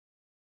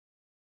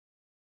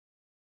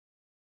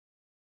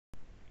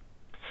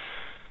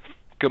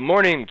Good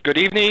morning, good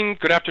evening,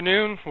 good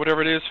afternoon,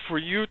 whatever it is for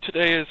you.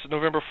 Today is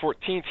November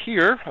 14th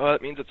here.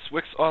 That means it's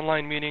WiX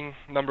online meeting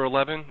number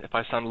 11. If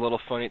I sound a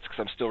little funny, it's because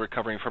I'm still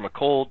recovering from a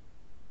cold.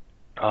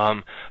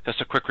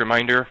 Just a quick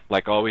reminder,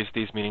 like always,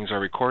 these meetings are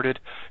recorded,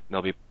 and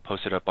they'll be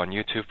posted up on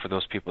YouTube for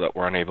those people that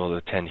were unable to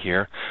attend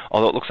here.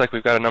 Although it looks like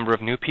we've got a number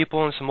of new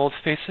people and some old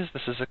faces,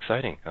 this is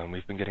exciting.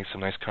 We've been getting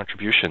some nice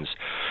contributions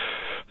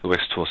to the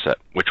WiX toolset,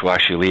 which will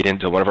actually lead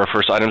into one of our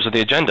first items of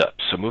the agenda.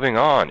 So moving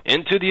on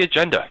into the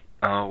agenda.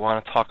 I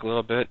want to talk a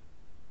little bit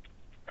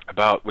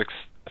about WiX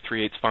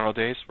 3.8's final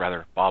days.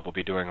 Rather, Bob will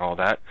be doing all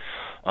that.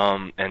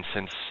 And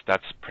since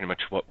that's pretty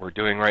much what we're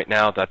doing right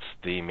now, that's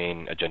the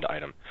main agenda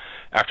item.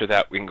 After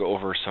that, we can go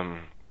over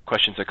some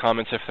questions and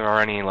comments if there are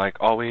any, like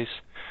always.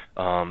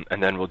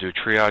 And then we'll do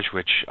triage,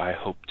 which I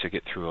hope to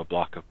get through a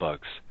block of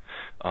bugs.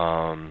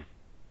 And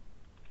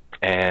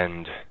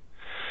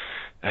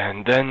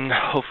then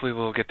hopefully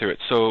we'll get through it.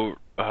 So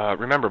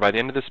remember, by the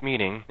end of this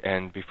meeting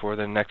and before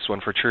the next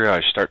one for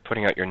triage, start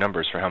putting out your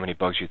numbers for how many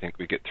bugs you think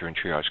we get through in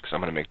triage, because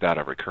I'm going to make that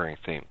a recurring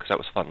theme, because that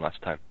was fun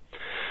last time.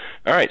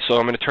 All right, so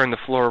I'm going to turn the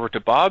floor over to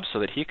Bob so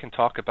that he can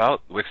talk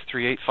about WiX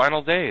 3.8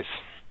 final days.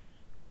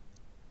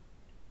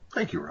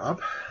 Thank you,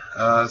 Rob.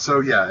 So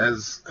yeah,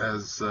 as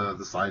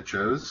the slide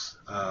shows,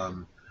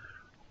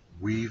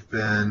 we've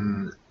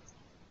been.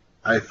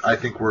 I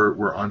think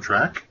we're on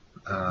track.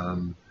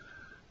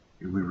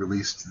 We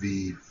released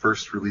the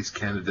first release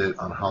candidate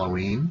on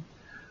Halloween.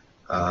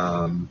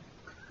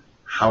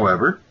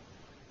 However,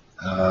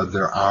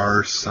 there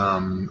are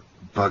some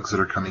bugs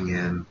that are coming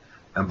in,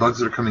 and bugs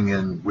that are coming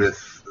in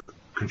with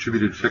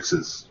contributed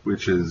fixes,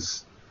 which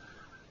is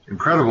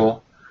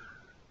incredible,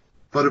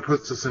 but it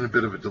puts us in a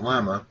bit of a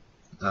dilemma.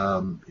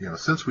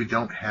 Since we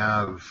don't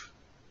have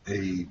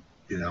a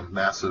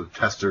massive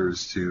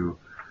testers to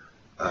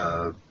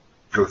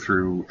go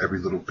through every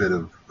little bit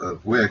of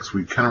WiX,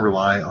 we kind of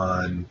rely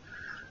on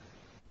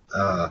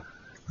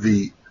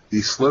the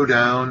slow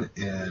down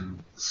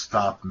and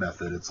stop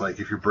method. It's like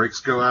if your brakes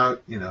go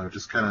out,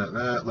 just kind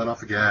of let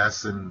off the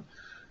gas and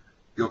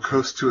you'll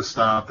coast to a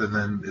stop, and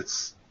then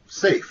it's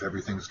safe.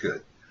 Everything's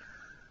good.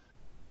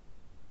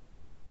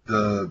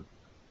 The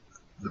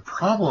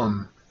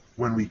problem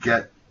when we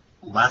get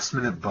last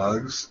minute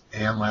bugs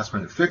and last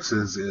minute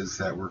fixes is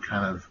that we're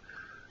kind of,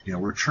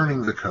 we're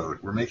churning the code.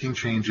 We're making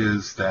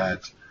changes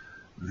that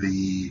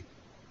the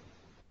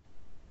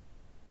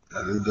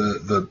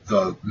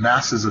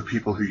masses of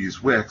people who use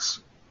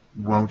WiX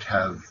won't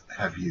have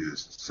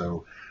used.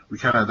 So we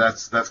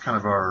that's kind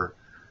of our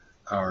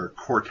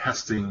core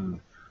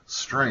testing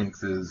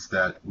strength, is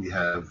that we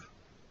have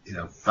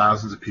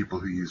thousands of people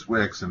who use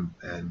WiX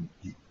and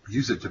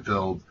use it to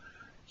build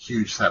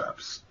huge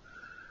setups.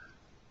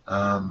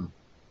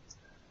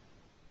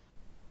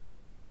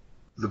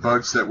 The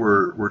bugs that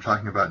we're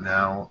talking about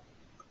now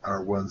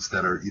are ones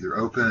that are either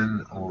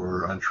open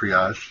or on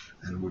triage,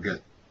 and we'll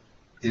get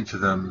into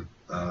them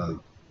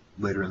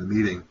later in the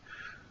meeting.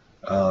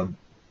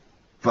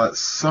 But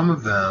some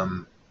of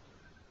them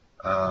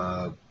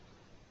are,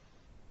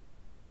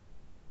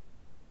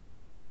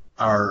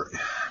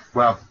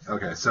 well,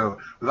 okay. So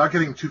without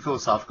getting too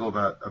philosophical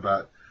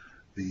about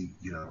the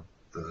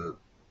the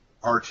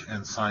art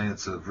and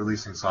science of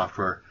releasing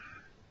software,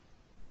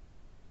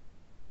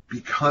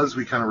 because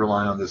we kind of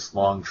rely on this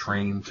long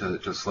train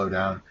to slow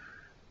down,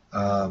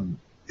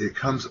 it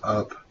comes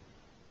up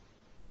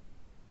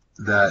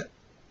that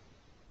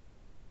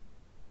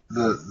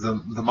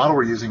the model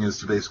we're using is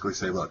to basically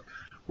say, look,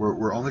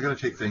 we're only going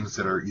to take things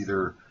that are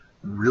either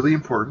really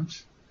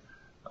important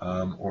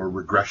or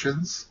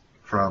regressions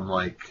from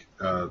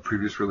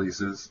previous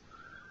releases,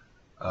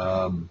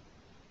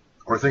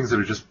 or things that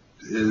are just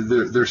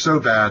they're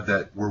so bad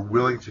that we're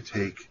willing to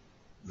take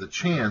the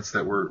chance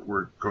that we're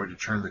going to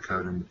churn the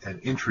code and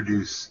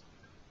introduce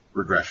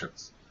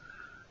regressions.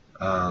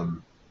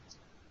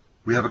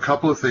 We have a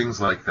couple of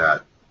things like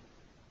that,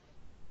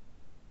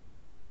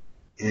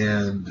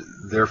 and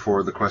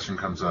therefore the question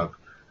comes up: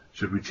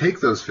 should we take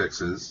those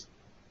fixes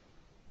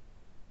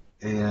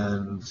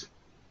and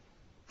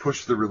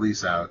push the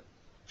release out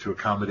to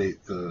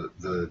accommodate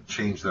the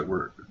change that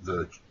we're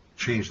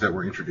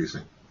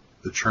introducing,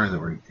 the churn that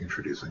we're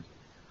introducing?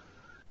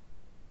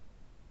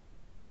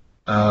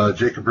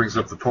 Jacob brings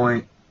up the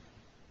point: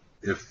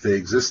 if they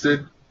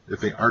existed, if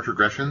they aren't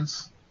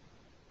regressions,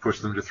 push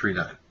them to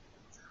 3.9.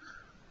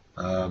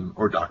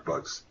 Or doc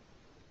bugs.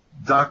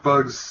 Doc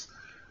bugs,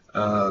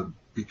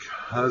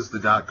 because the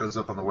doc goes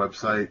up on the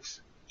website,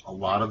 a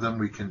lot of them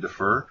we can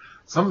defer.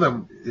 Some of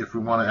them, if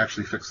we want to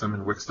actually fix them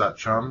in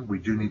wix.chum, we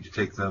do need to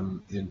take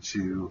them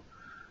into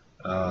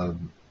the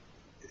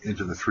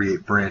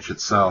 3.8 branch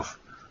itself.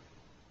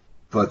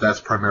 But that's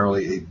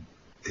primarily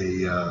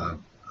a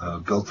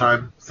build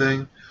time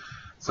thing.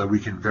 So we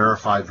can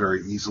verify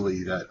very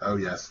easily that, oh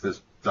yes,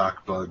 this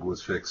doc bug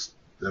was fixed,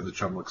 and the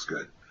chum looks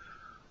good.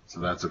 So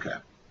that's okay.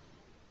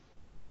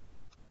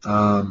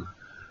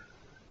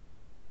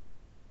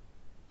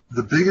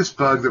 The biggest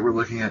bug that we're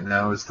looking at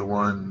now is the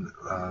one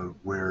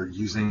where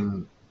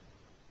using,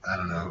 I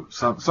don't know,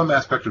 some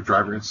aspect of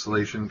driver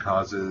installation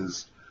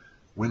causes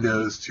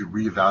Windows to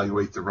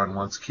reevaluate the run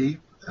once key,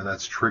 and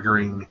that's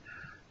triggering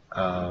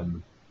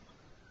an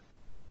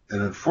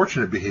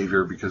unfortunate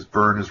behavior because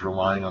burn is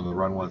relying on the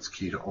run once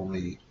key to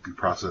only be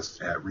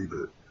processed at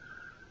reboot.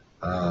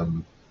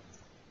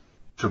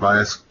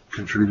 Tobias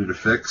contributed a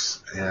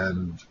fix,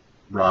 and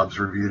Rob's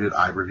reviewed it.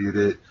 I reviewed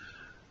it.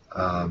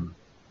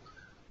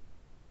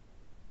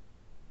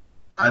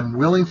 I'm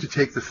willing to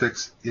take the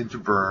fix into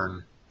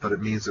burn, but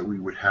it means that we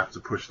would have to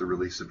push the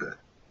release a bit.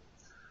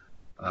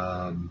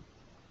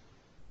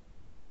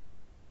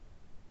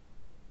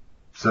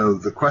 So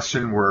the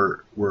question we're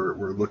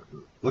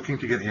looking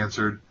to get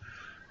answered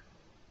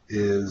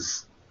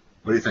is,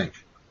 what do you think?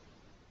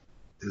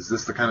 Is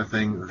this the kind of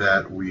thing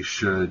that we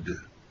should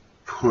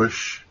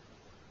push?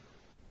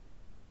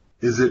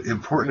 Is it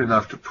important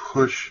enough to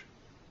push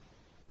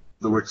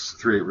the WiX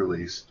 3.8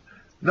 release?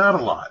 Not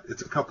a lot.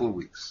 It's a couple of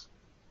weeks.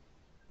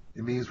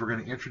 It means we're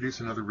going to introduce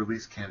another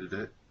release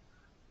candidate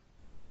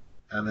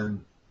and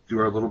then do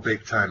our little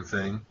bake time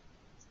thing.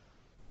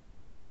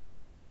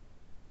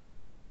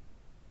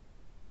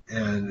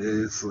 And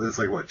it's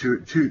like, what,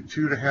 two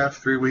and a half,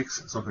 3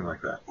 weeks, something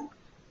like that.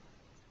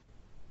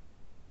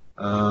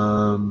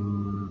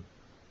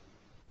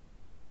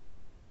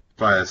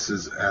 Bias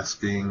is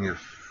asking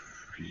if,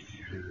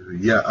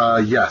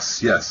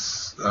 yes.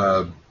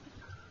 I'm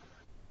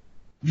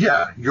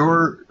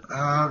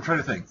trying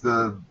to think.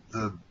 The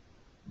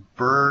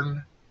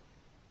burn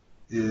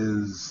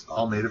is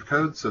all native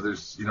code, so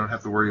you don't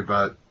have to worry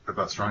about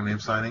strong name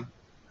signing.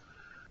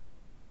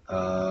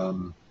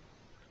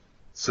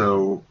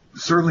 So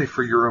certainly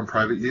for your own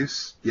private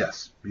use,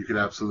 yes, you could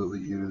absolutely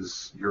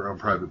use your own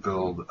private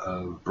build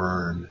of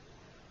burn.exe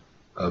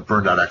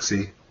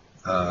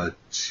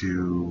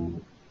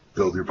to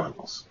build your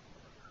bundles.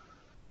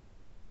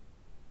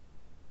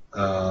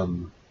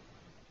 I'm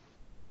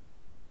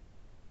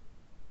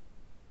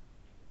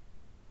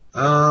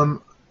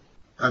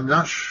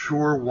not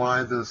sure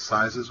why the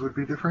sizes would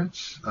be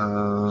different,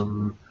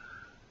 though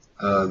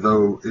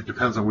it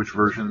depends on which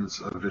versions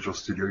of Visual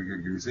Studio you're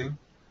using.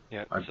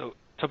 Yeah, so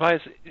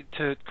Tobias,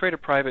 to create a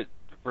private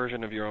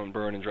version of your own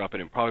burn and drop it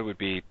in probably would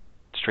be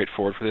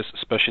straightforward for this,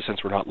 especially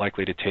since we're not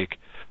likely to take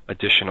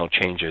additional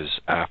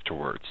changes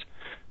afterwards.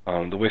 The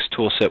WiX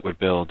toolset would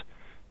build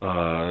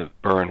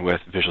burn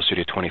with Visual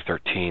Studio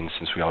 2013,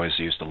 since we always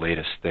use the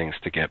latest things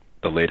to get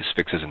the latest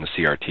fixes in the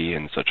CRT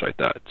and such like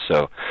that.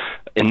 So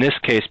in this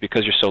case,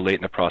 because you're so late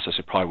in the process,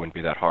 it probably wouldn't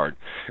be that hard.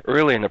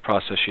 Early in the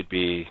process, you'd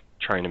be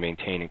trying to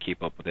maintain and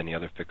keep up with any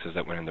other fixes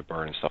that went in the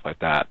burn and stuff like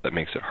that. That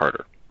makes it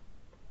harder.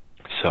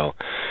 So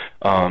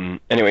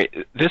anyway,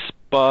 this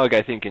bug,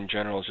 I think in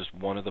general, is just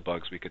one of the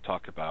bugs we could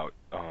talk about,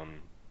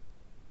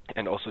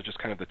 and also just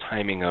kind of the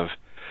timing of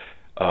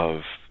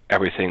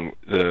everything.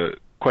 The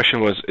question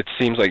was, it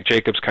seems like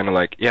Jacob's kind of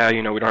like, yeah,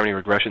 we don't have any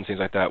regression, things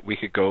like that. We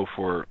could go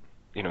for,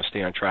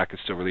 stay on track and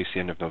still release the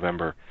end of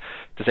November.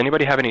 Does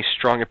anybody have any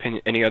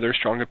other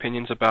strong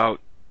opinions about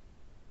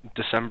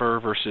December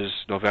versus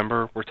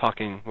November? We're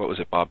talking, what was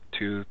it, Bob?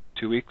 2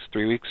 weeks,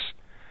 3 weeks?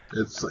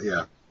 It's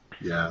yeah.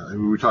 I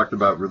mean, we talked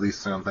about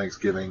releasing on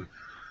Thanksgiving.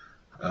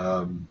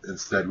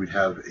 Instead, we'd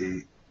have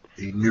a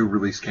new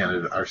release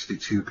candidate,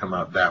 RC2, come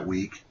out that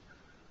week.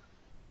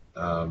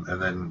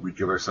 And then we'd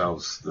give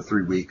ourselves the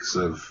 3 weeks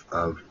of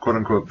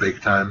quote-unquote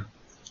bake time,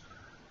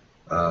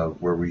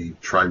 where we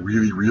try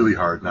really, really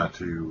hard not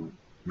to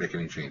make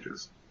any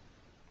changes.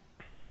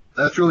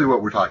 That's really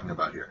what we're talking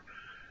about here.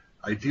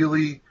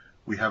 Ideally,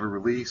 we have a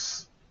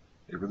release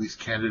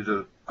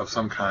candidate of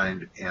some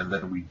kind, and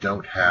then we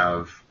don't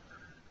have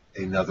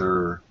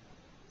another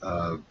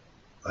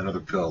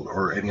build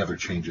or any other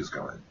changes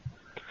going.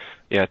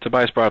 Yeah,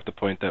 Tobias brought up the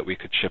point that we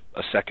could ship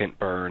a second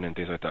burn and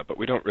things like that, but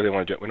we don't really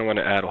want to. We don't want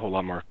to add a whole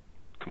lot more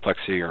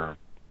complexity or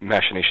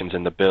machinations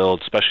in the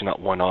build, especially not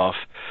one-off,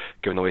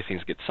 given the way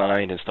things get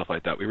signed and stuff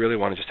like that. We really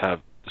want to just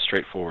have the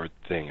straightforward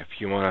thing. If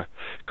you want to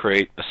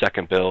create a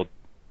second build,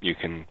 you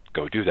can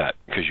go do that,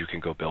 because you can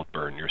go build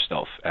burn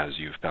yourself, as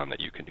you've found that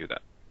you can do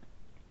that.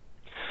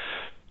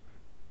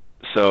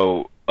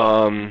 So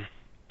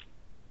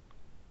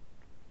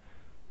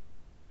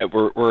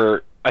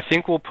I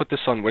think we'll put this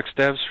on WiX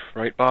Devs,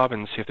 right, Bob,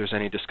 and see if there's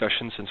any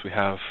discussion, since we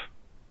have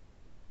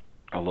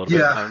a little bit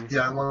of time.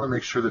 Yeah, I want to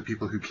make sure that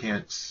people who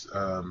can't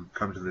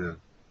come to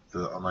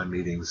the online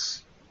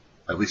meetings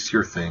at least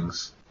hear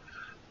things.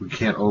 We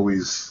can't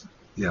always,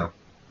 it's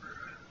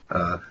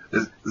a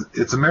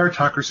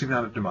meritocracy,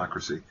 not a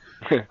democracy.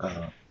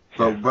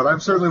 But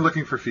I'm certainly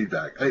looking for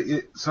feedback.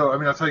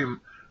 I'll tell you,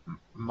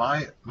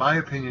 my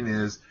opinion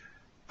is,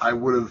 I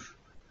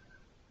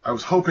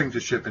was hoping to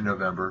ship in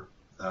November,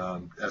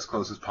 as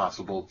close as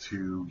possible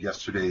to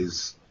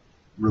yesterday's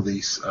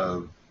release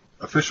of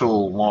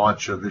official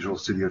launch of Visual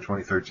Studio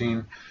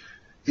 2013,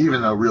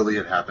 even though really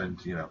it happened,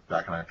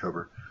 back in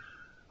October.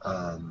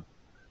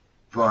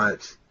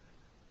 But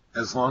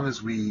as long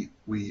as we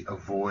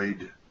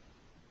avoid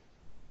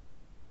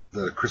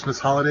the Christmas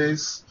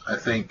holidays, I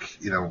think,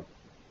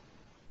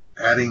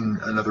 adding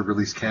another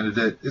release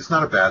candidate is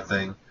not a bad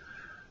thing.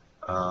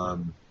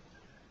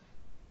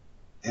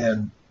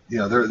 And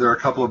there are a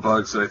couple of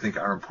bugs that I think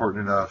are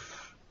important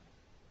enough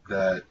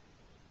that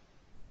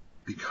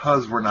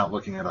because we're not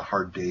looking at a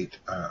hard date,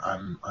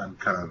 I'm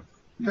kind of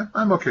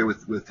I'm okay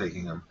with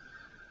taking them.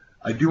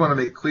 I do want to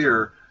make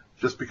clear,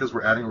 just because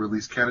we're adding a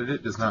release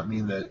candidate does not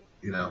mean that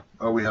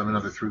we have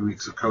another 3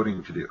 weeks of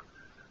coding to do.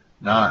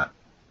 Not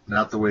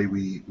the way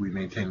we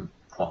maintain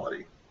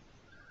quality.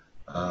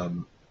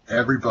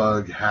 Every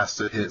bug has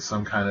to hit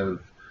some kind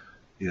of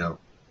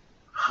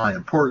high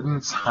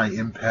importance, high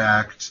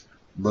impact,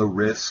 low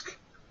risk,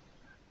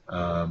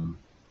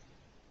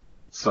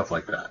 stuff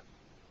like that.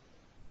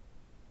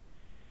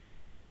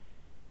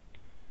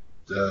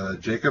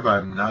 Jacob,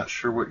 I'm not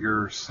sure what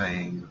you're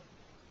saying.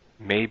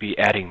 Maybe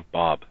adding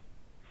Bob.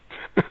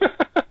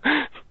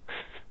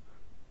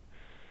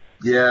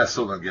 Yeah, I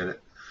still don't get it.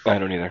 I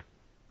don't either.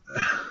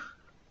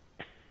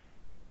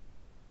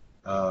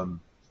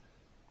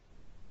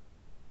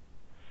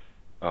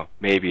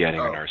 Maybe adding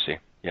an RC.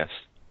 Yes.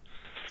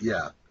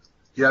 Yeah.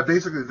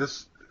 Basically,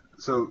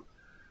 so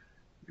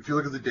if you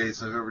look at the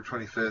dates, November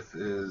 25th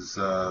is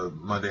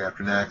Monday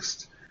after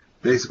next.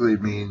 Basically,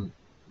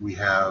 we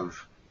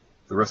have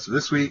the rest of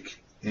this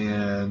week,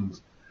 and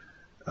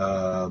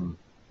I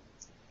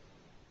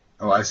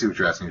see what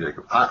you're asking,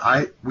 Jacob.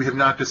 We have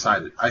not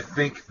decided. I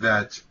think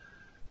that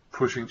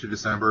pushing to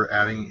December,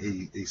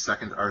 adding a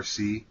second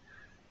RC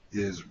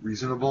is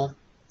reasonable,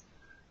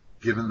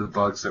 given the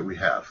bugs that we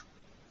have.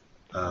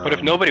 But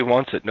if nobody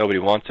wants it,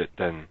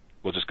 then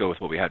we'll just go with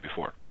what we had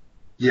before.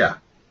 Yeah.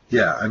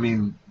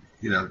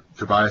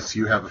 Tobias,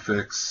 you have a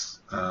fix.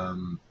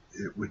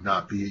 It would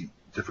not be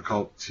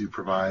difficult to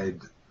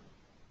provide.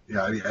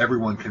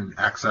 Everyone can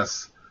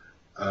access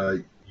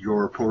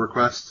your pull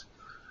request.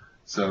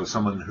 So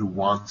someone who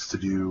wants to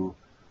do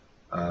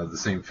the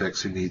same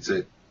fix, who needs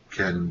it,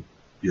 can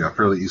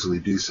fairly easily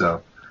do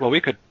so. Well,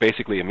 we could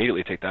basically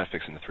immediately take that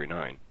fix into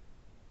 3.9.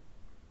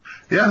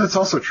 Yeah, that's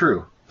also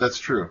true. That's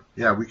true.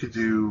 Yeah, we could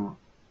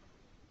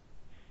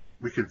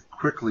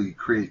quickly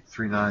create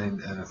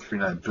 3.9 and a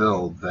 3.9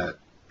 build that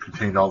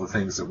contained all the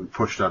things that we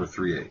pushed out of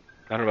 3.8.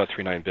 I don't know about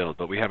 3.9 build,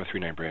 but we have a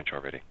 3.9 branch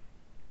already.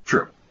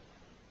 True.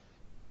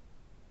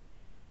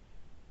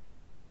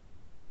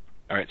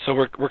 All right, so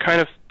we're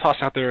kind of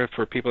tossing out there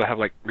for people that have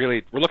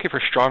we're looking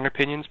for strong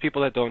opinions,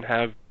 people that don't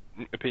have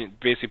opinion.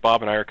 Basically,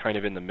 Bob and I are kind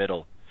of in the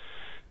middle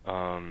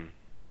of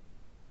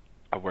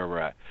where we're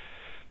at.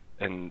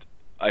 And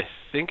I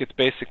think it's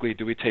basically,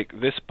 do we take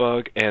this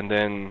bug, and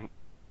then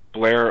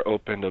Blair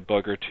opened a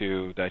bug or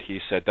two that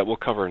he said that we'll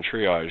cover in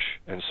triage,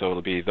 and so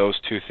it'll be those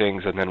two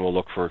things, and then we'll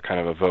look for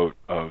kind of a vote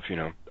of,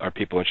 are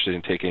people interested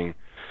in taking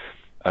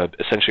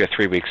essentially a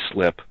 3-week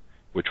slip,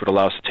 which would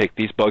allow us to take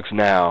these bugs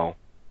now,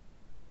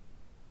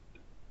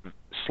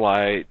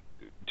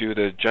 do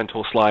the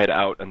gentle slide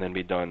out, and then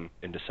be done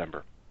in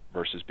December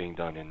versus being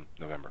done in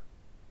November.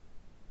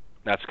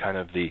 That's kind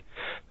of the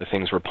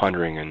things we're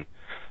pondering, and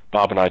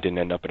Bob and I didn't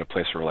end up in a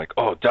place where we're like,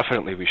 oh,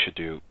 definitely we should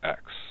do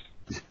X.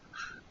 Yeah,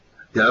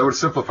 that would have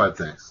simplified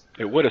things.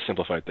 It would have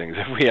simplified things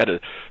if we had to.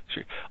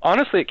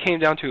 Honestly, it came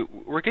down to,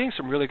 we're getting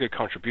some really good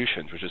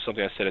contributions, which is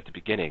something I said at the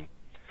beginning.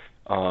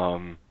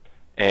 And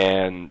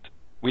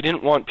we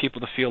didn't want people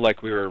to feel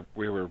like we were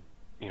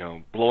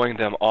blowing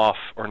them off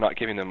or not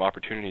giving them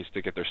opportunities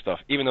to get their stuff,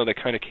 even though they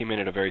kind of came in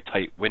at a very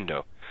tight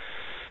window.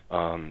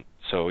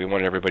 So we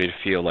wanted everybody to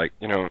feel like,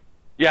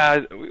 yeah,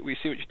 we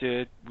see what you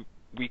did.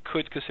 We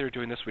could consider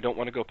doing this. We don't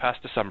want to go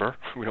past December.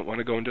 We don't want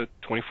to go into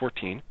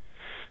 2014.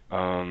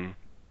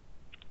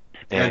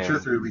 And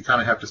truthfully, we kind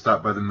of have to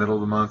stop by the middle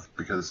of the month,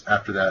 because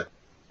after that,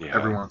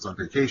 everyone's on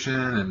vacation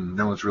and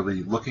no one's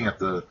really looking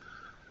at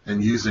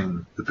and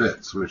using the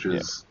bits, which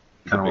is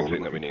kind of what we're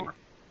looking for.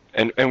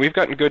 And we've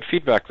gotten good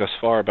feedback thus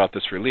far about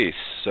this release,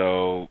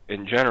 so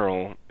in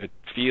general, it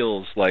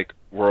feels like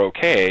we're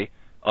okay,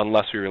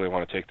 unless we really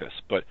want to take this.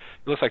 But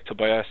it looks like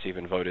Tobias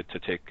even voted to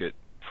take it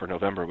for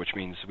November, which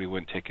means we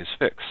wouldn't take his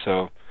fix.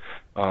 So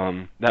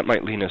that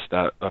might lean us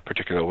that a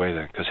particular way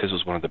then, because his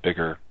was one of the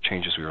bigger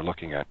changes we were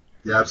looking at.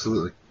 Yeah,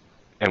 absolutely.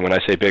 And when I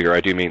say bigger,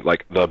 I do mean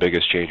like the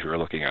biggest change we were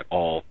looking at,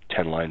 all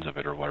 10 lines of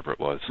it or whatever it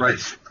was. Right.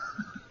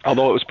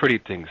 Although it was pretty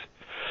things.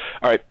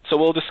 All right, so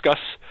we'll discuss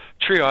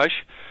triage.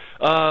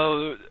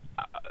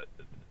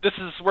 This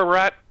is where we're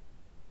at.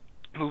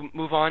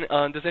 Move on.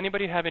 Does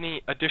anybody have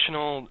any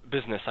additional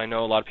business? I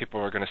know a lot of people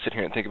are going to sit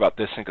here and think about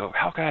this and go,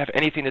 how can I have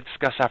anything to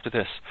discuss after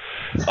this?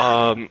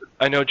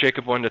 I know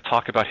Jacob wanted to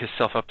talk about his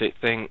self-update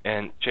thing,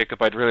 and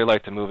Jacob, I'd really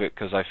like to move it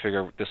because I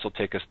figure this will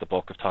take us the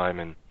bulk of time,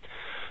 and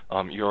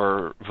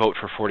your vote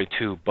for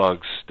 42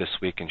 bugs this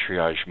week in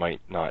triage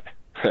might not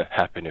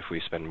happen if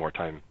we spend more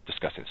time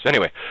discussing this. So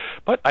anyway,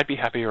 but I'd be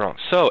happy you're wrong.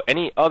 So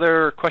any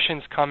other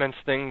questions, comments,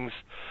 things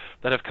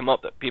that have come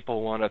up that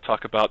people want to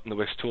talk about in the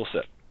WiX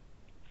toolset?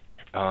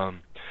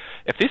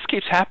 If this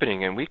keeps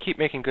happening and we keep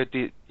making good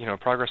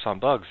progress on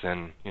bugs,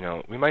 then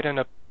we might end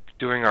up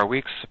doing our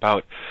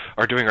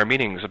doing our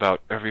meetings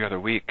about every other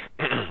week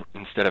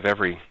instead of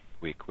every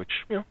week,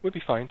 which would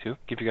be fine too.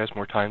 Give you guys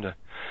more time to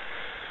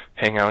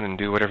hang out and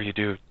do whatever you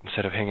do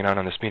instead of hanging out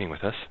on this meeting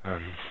with us.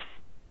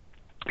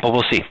 But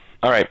we'll see.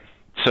 All right,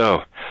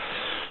 so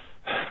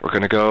we're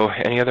going to go,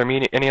 any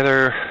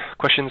other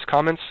questions,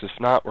 comments? If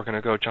not, we're going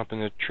to go jump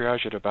into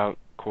triage at about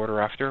quarter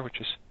after, which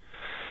is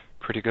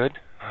pretty good.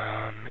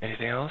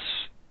 Anything else?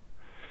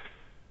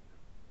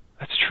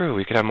 That's true.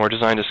 We could have more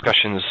design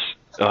discussions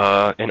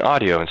in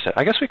audio instead.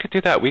 I guess we could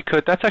do that.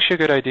 That's actually a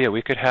good idea.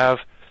 We could have,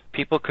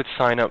 people could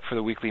sign up for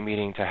the weekly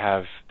meeting to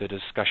have the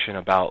discussion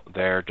about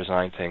their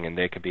design thing, and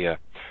they could be a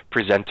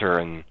presenter,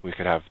 and we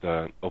could have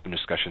the open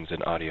discussions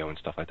in audio and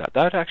stuff like that.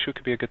 That actually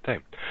could be a good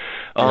thing.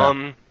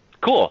 Yeah.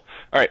 Cool.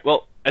 All right.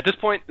 Well, at this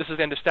point, this is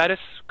the end of status.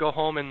 Go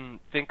home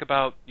and think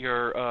about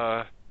your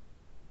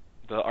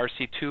the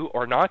RC2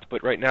 or not.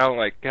 But right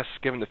now, I guess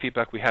given the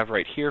feedback we have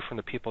right here from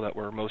the people that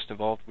were most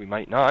involved, we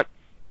might not.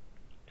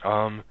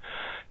 And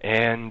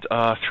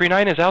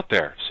 3.9 is out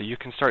there, so you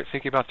can start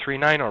thinking about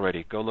 3.9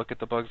 already. Go look at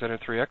the bugs that are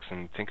 3x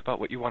and think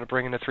about what you want to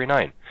bring into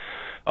 3.9.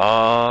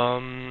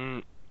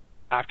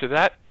 After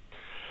that,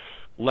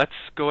 let's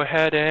go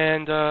ahead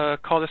and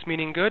call this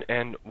meeting good,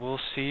 and we'll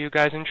see you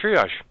guys in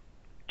triage.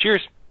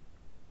 Cheers.